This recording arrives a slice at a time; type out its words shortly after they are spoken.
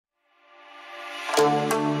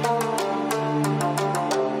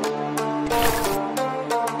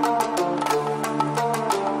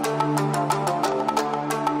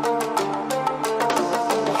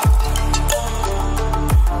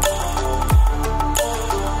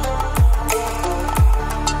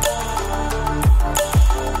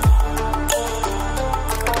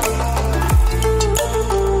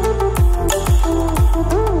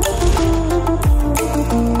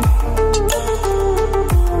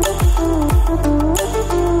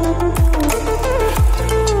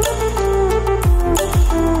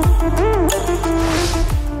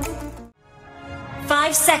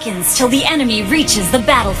seconds till the enemy reaches the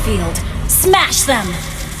battlefield. Smash them!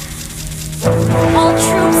 All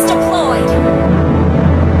troops deployed!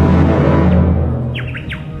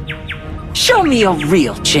 Show me a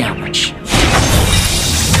real challenge.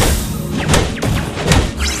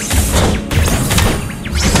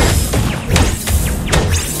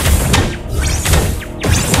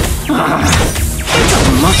 Can't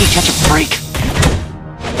a monkey catch a break?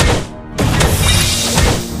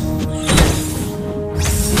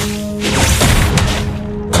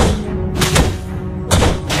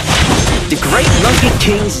 The great Monkey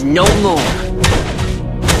King's no more.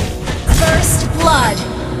 First blood.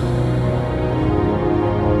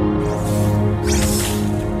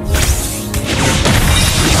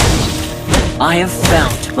 I have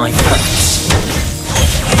found my purpose.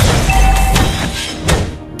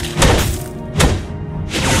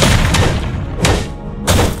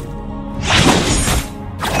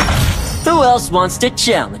 Who else wants to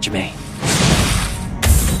challenge me?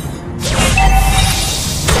 You have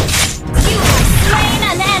slain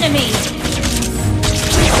an enemy!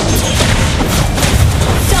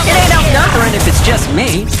 It ain't outnumbering if it's just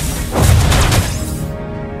me.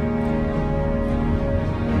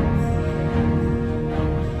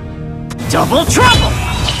 Double trouble!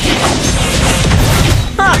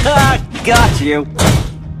 Haha, got you.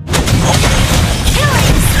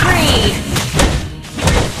 Killing spree!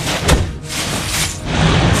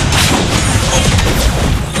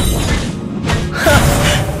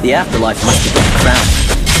 The afterlife must have been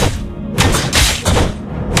crowned.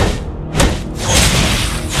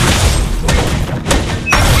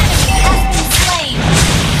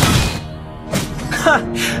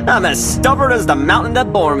 I'm as stubborn as the mountain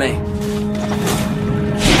that bore me.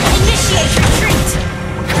 Initiate retreat!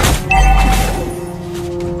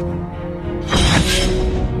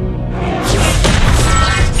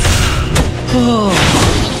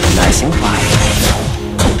 Nice and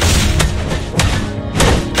quiet.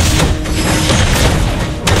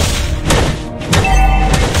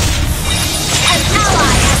 An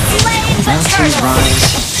ally has slain the Mountains turtle! rise,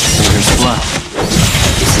 rivers flow.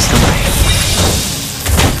 This is the way.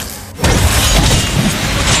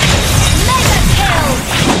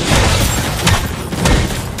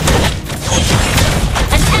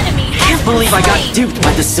 I can't believe I got duped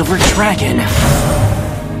by the silver dragon. An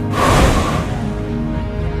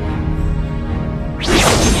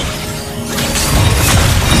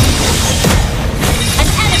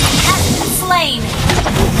enemy has been slain.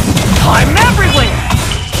 I'm everywhere!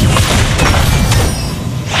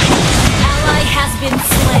 Ally has been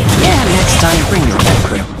slain. Yeah, next time bring your whole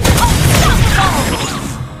crew. Unstoppable!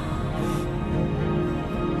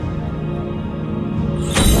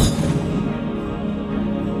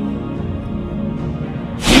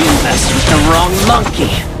 Messed with the wrong monkey.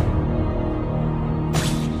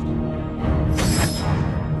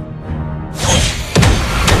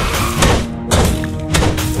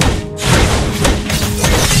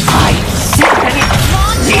 I see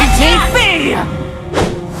DTB!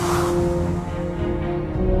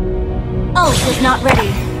 Ult is not ready.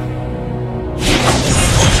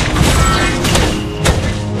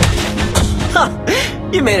 Huh,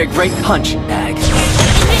 you made a great punching bag.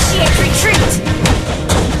 Initiate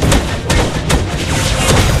retreat!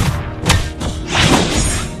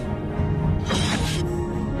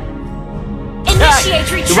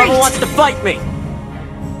 Initiate retreat! Whoever wants to fight me!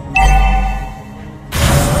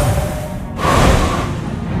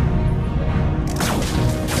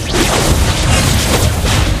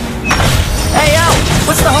 Hey, Al!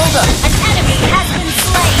 What's the holdup? An enemy has been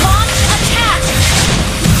slain! Launch attack!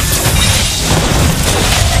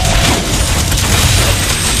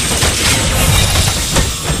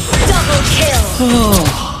 Double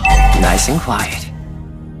kill! Nice and quiet.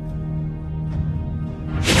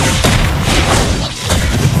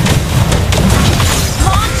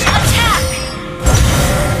 Launch attack!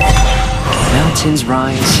 Mountains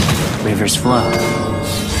rise, rivers flow.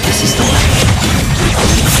 This is the way.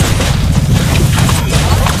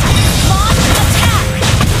 Launch attack!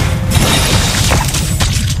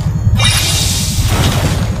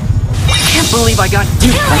 Can't believe I got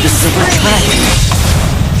duped by the silver dragon.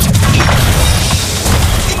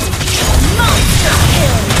 Monster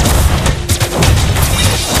kill!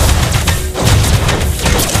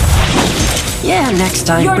 Yeah, next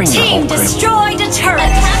time Your bring your whole team crew. destroyed a turret!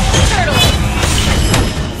 Attack the turtle!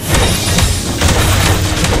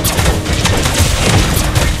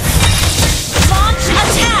 Launch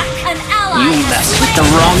attack! An ally You has messed with slain the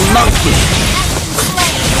wrong monkey.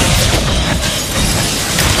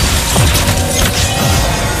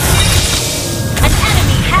 An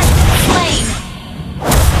enemy has been slain!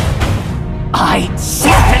 I see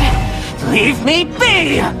it! Let me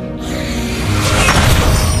be!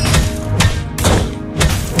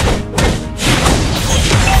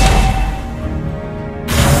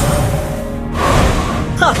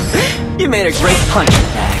 Huh, you made a great punching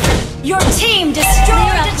bag. Your team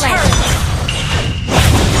destroyed a turret!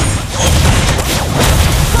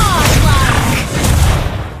 Godlike!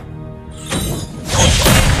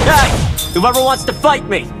 Hey! Whoever wants to fight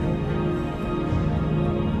me!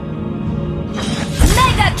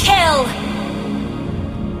 Mega kill!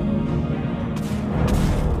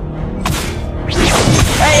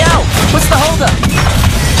 Hey, yo! What's the holdup?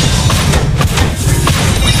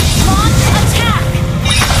 Launch attack!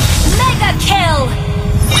 Mega kill!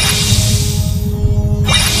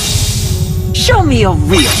 Show me a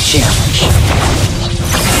real challenge.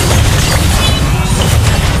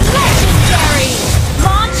 Legendary!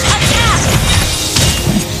 Launch attack!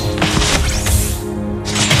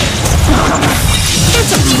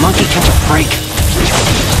 It's a monkey catch a break.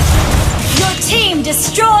 Your team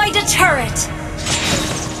destroyed a turret!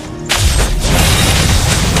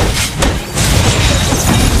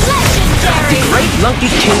 Legendary! The great monkey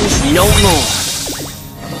kings no more.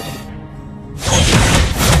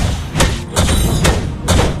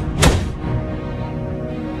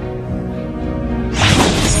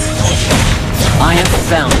 I have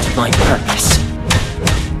found my purpose.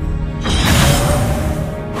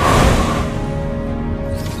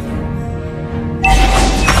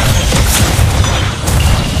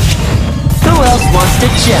 Who else wants to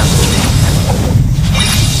challenge me?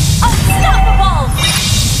 Unstoppable!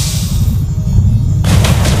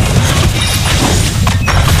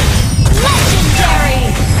 Legendary!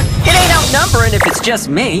 It ain't outnumbering if it's just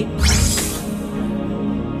me.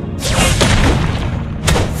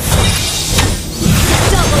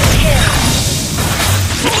 Double kill!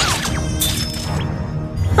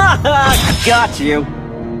 Haha, got you.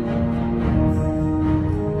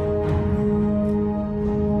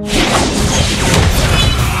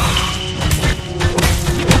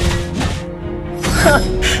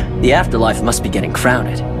 The afterlife must be getting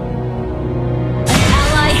crowded. An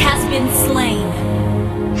ally has been slain.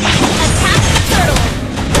 Attack the turtle!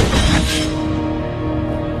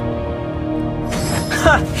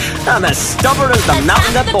 I'm as stubborn as the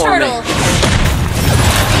mountain that Attack the bore me. turtle!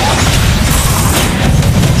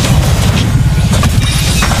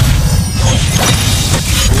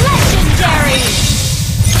 Legendary!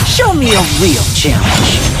 Show me a real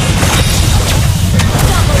challenge.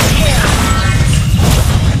 Double kill!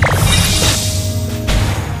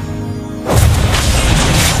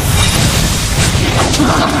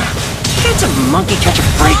 Can't a monkey catch a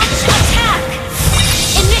break? Launch attack!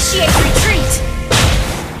 Initiate retreat!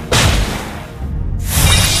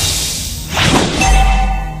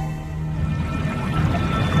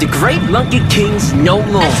 The great monkey kings no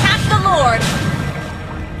more. Attack the Lord!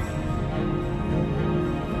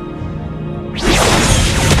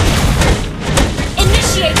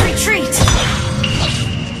 Initiate retreat!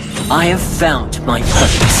 I have found my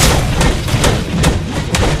purpose.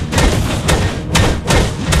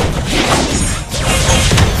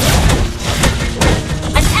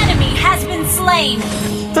 An enemy has been slain!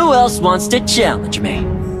 Who else wants to challenge me?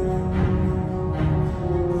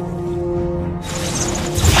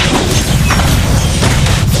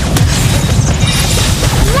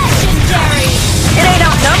 Legendary! It ain't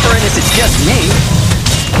outnumbering if it's just me.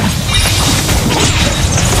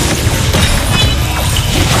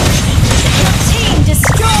 Your team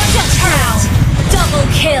destroyed a turret! Double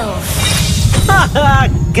kill! Haha,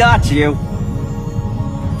 got you.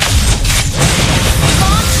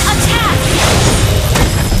 Launch attack!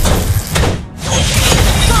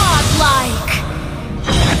 Godlike!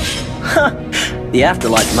 The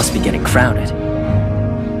afterlife must be getting crowded.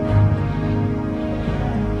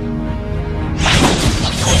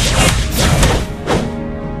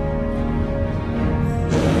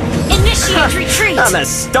 Initiate retreat! I'm as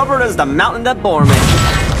stubborn as the mountain that bore me.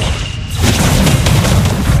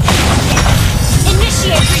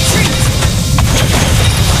 Initiate retreat!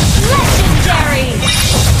 Legendary!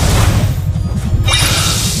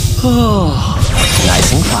 Oh,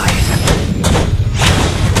 nice and quiet.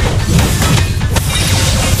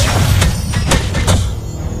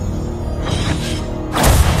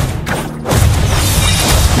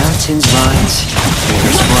 Mountains rise,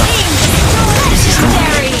 rivers flow. This is the way.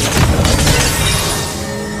 Legendary!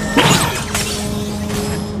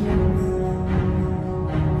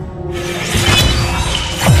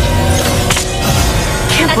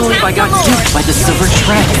 Can't believe I got duped by the silver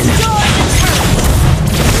dragon.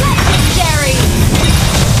 Legendary!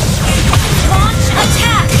 Launch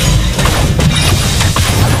attack!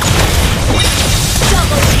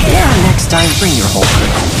 Double kill! Yeah, next time, bring your whole crew.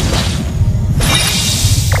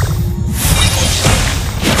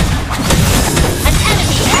 An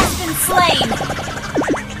enemy has been slain!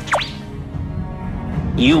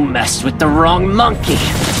 You messed with the wrong monkey!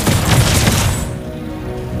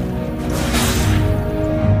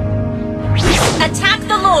 Attack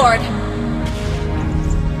the Lord!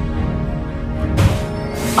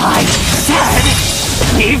 I said,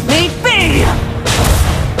 leave me be!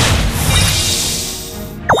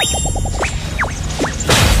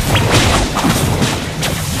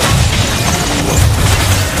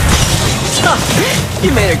 You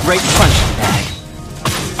made a great punching bag.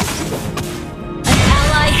 An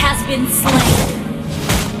ally has been slain.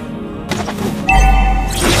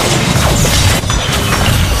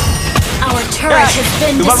 Our turret has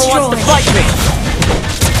been Whoever destroyed. wants to fight me!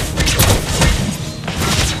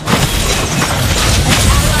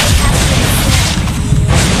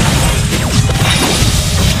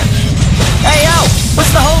 Hey, yo!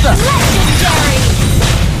 What's the holdup? Legendary!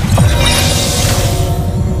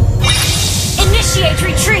 Initiate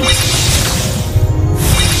retreat!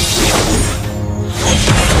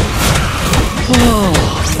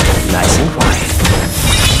 Nice and quiet.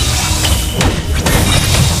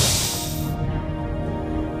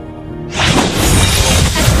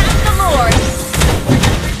 Attack the Lord!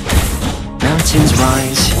 Mountains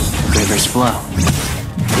rise, rivers flow.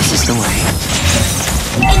 This is the way.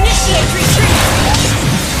 Initiate retreat!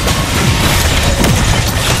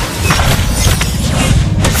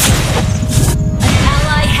 An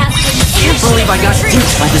ally has been Can't believe I got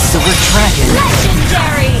duped by the silver dragon.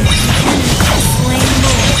 Legendary! Slain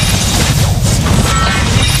Lord.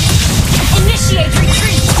 Initiate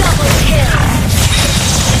retreat! Double kill!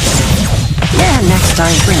 Yeah, next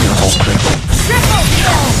time, bring your whole crew. Triple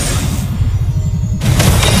kill!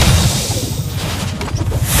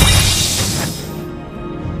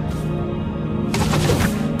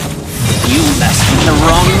 You messed with the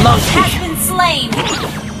wrong Has monkey. been slain!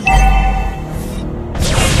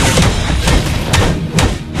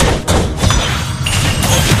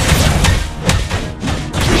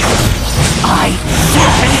 I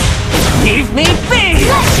said, leave me be!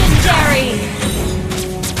 Legendary!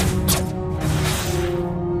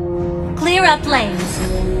 Clear up lanes.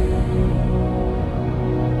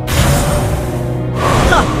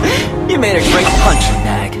 You made a great punching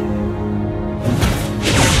bag.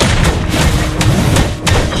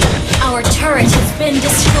 Our turret has been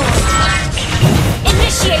destroyed.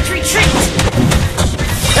 Initiate retreat!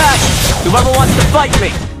 Ah, whoever wants to fight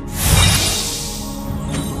me!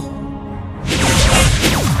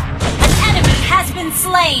 An enemy has been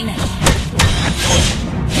slain!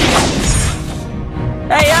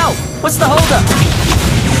 Hey, yo! What's the holdup?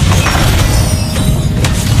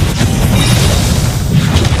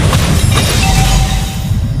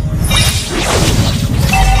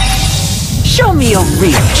 Show me a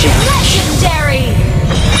real challenge. Legendary!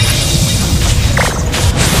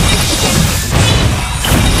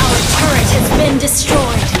 Our turret has been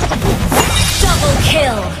destroyed. Double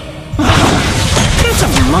kill! Can't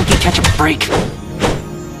some monkey catch a break?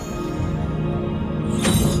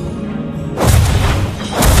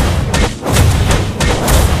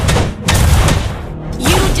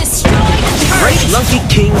 You destroyed the turret! Great monkey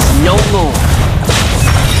kings no more.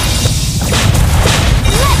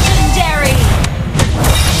 Legendary!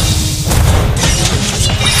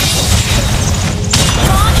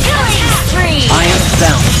 Killing spree! I am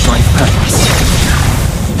bound to my purpose.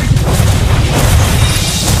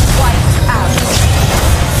 Wiped out.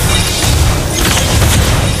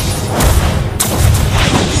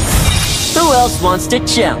 Who else wants to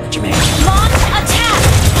challenge me? Launch attack!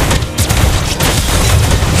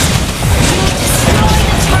 You destroy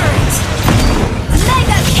the turret!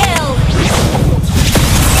 Mega kill!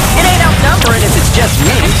 It ain't outnumbering if it's just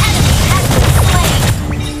me. An